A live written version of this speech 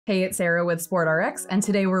Hey, it's Sarah with SportRx, and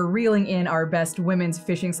today we're reeling in our best women's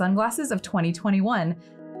fishing sunglasses of 2021.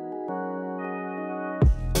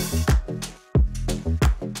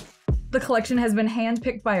 The collection has been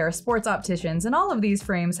handpicked by our sports opticians, and all of these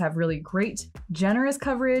frames have really great, generous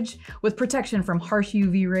coverage with protection from harsh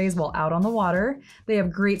UV rays while out on the water. They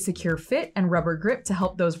have great secure fit and rubber grip to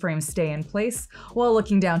help those frames stay in place while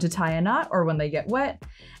looking down to tie a knot or when they get wet.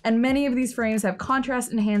 And many of these frames have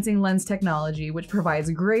contrast-enhancing lens technology, which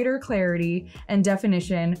provides greater clarity and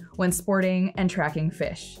definition when sporting and tracking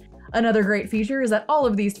fish. Another great feature is that all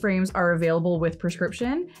of these frames are available with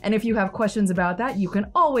prescription, and if you have questions about that, you can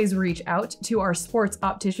always reach out to our sports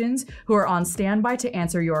opticians who are on standby to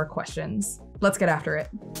answer your questions. Let's get after it.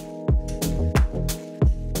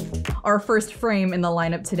 Our first frame in the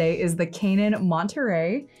lineup today is the Kaenon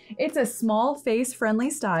Monterey. It's a small face-friendly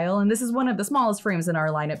style, and this is one of the smallest frames in our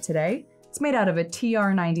lineup today. It's made out of a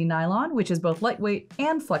TR90 nylon, which is both lightweight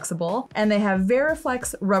and flexible, and they have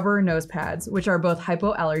Veriflex rubber nose pads, which are both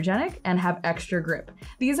hypoallergenic and have extra grip.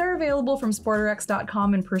 These are available from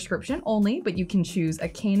SportRx.com in prescription only, but you can choose a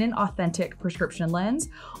Kaenon Authentic prescription lens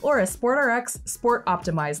or a SportRx Sport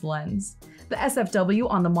Optimized lens. The SFW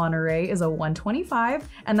on the Monterey is a 125,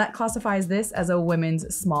 and that classifies this as a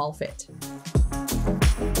women's small fit.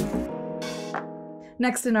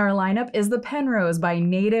 Next in our lineup is the Penrose by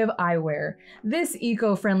Native Eyewear. This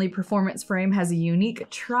eco-friendly performance frame has a unique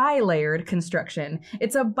tri-layered construction.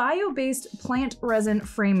 It's a bio-based plant resin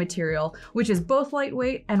frame material, which is both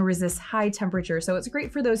lightweight and resists high temperature, so it's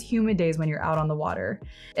great for those humid days when you're out on the water.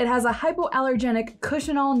 It has a hypoallergenic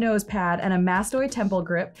cushion-all nose pad and a mastoid temple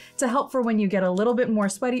grip to help for when you get a little bit more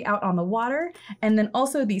sweaty out on the water, and then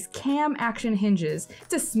also these cam action hinges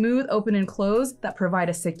to smooth open and close that provide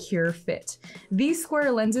a secure fit. These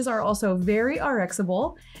square lenses are also very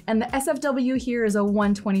RXable, and the SFW here is a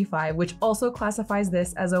 125, which also classifies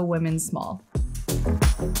this as a women's small.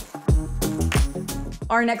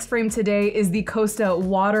 Our next frame today is the Costa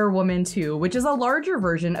Waterwoman 2, which is a larger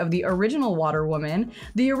version of the original Waterwoman.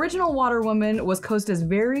 The original Waterwoman was Costa's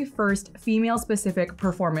very first female-specific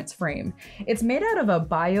performance frame. It's made out of a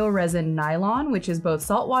bio-resin nylon, which is both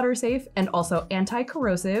saltwater safe and also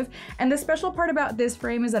anti-corrosive. And the special part about this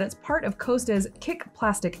frame is that it's part of Costa's Kick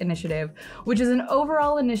Plastic initiative, which is an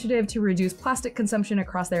overall initiative to reduce plastic consumption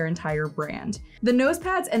across their entire brand. The nose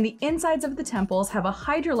pads and the insides of the temples have a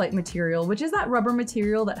Hydrolite material, which is that rubber material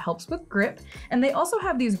that helps with grip, and they also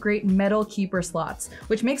have these great metal keeper slots,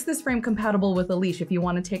 which makes this frame compatible with a leash if you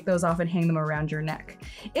want to take those off and hang them around your neck.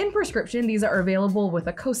 In prescription, these are available with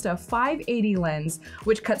a Costa 580 lens,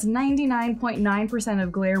 which cuts 99.9%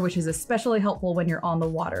 of glare, which is especially helpful when you're on the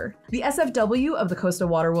water. The SFW of the Costa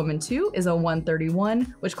Waterwoman 2 is a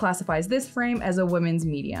 131, which classifies this frame as a women's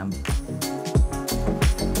medium.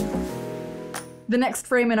 The next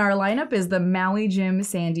frame in our lineup is the Maui Gym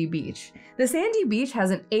Sandy Beach. The Sandy Beach has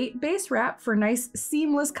an 8-base wrap for nice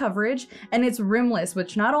seamless coverage, and it's rimless,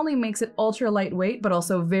 which not only makes it ultra lightweight, but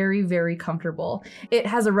also very, very comfortable. It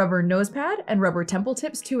has a rubber nose pad and rubber temple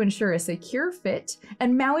tips to ensure a secure fit,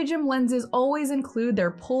 and Maui Gym lenses always include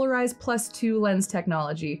their polarized +2 lens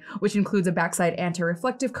technology, which includes a backside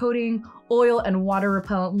anti-reflective coating, oil and water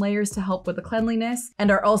repellent layers to help with the cleanliness, and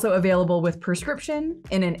are also available with prescription,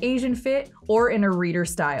 in an Asian fit, or in a reader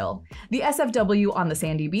style. The SFW on the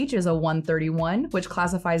Sandy Beach is a 131, which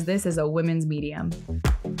classifies this as a women's medium.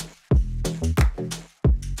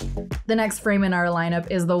 The next frame in our lineup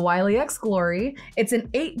is the Wiley X Glory. It's an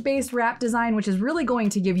 8-base wrap design, which is really going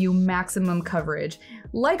to give you maximum coverage.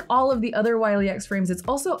 Like all of the other Wiley X frames, it's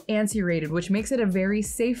also anti-rated, which makes it a very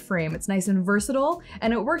safe frame. It's nice and versatile,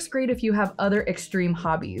 and it works great if you have other extreme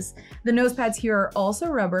hobbies. The nose pads here are also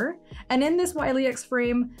rubber, and in this Wiley X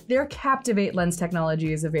frame, their Captivate lens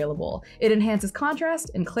technology is available. It enhances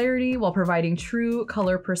contrast and clarity while providing true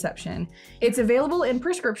color perception. It's available in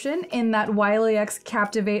prescription in that Wiley X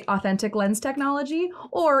Captivate Authentic lens technology,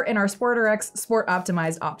 or in our SportRx Sport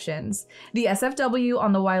Optimized options. The SFW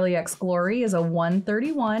on the Wiley X Glory is a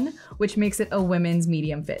 131, which makes it a women's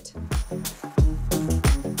medium fit.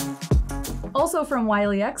 Also from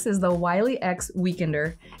Wiley X is the Wiley X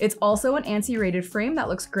Weekender. It's also an anti-rated frame that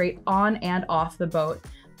looks great on and off the boat.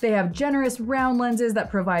 They have generous round lenses that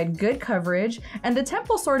provide good coverage, and the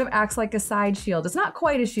temple sort of acts like a side shield. It's not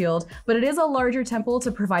quite a shield, but it is a larger temple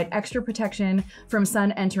to provide extra protection from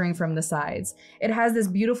sun entering from the sides. It has this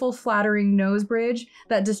beautiful flattering nose bridge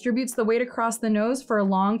that distributes the weight across the nose for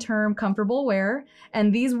long-term comfortable wear,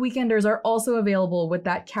 and these Weekenders are also available with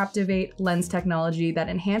that Captivate lens technology that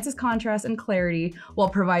enhances contrast and clarity while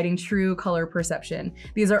providing true color perception.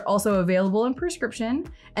 These are also available in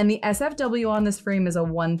prescription, and the SFW on this frame is a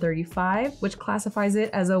 1 135, which classifies it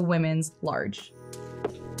as a women's large.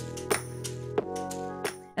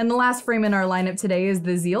 And the last frame in our lineup today is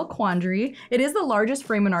the Zeal Quandary. It is the largest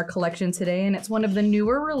frame in our collection today, and it's one of the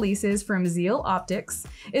newer releases from Zeal Optics.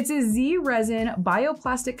 It's a Z resin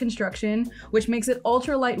bioplastic construction, which makes it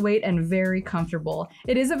ultra lightweight and very comfortable.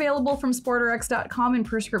 It is available from SportRx.com in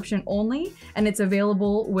prescription only, and it's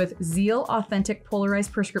available with Zeal Authentic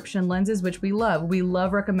polarized prescription lenses, which we love. We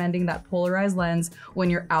love recommending that polarized lens when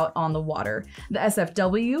you're out on the water. The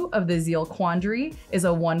SFW of the Zeal Quandary is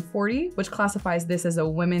a 140, which classifies this as a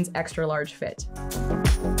women's extra large fit.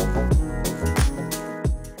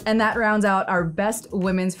 And that rounds out our best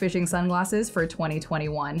women's fishing sunglasses for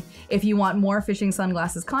 2021. If you want more fishing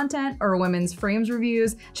sunglasses content or women's frames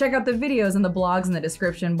reviews, check out the videos and the blogs in the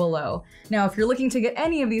description below. Now, if you're looking to get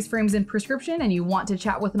any of these frames in prescription and you want to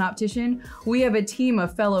chat with an optician, we have a team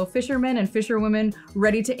of fellow fishermen and fisherwomen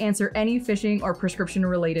ready to answer any fishing or prescription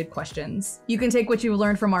related questions. You can take what you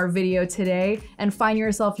learned from our video today and find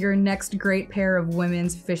yourself your next great pair of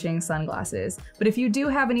women's fishing sunglasses. But if you do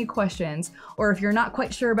have any questions, or if you're not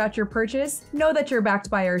quite sure about your purchase, know that you're backed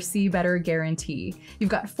by our See Better guarantee. You've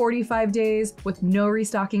got 45 days with no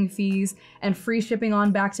restocking fees and free shipping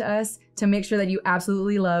on back to us to make sure that you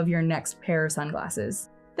absolutely love your next pair of sunglasses.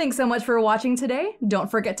 Thanks so much for watching today. Don't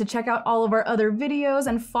forget to check out all of our other videos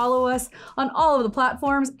and follow us on all of the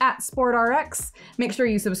platforms at SportRx. Make sure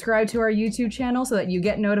you subscribe to our YouTube channel so that you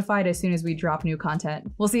get notified as soon as we drop new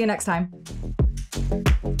content. We'll see you next time.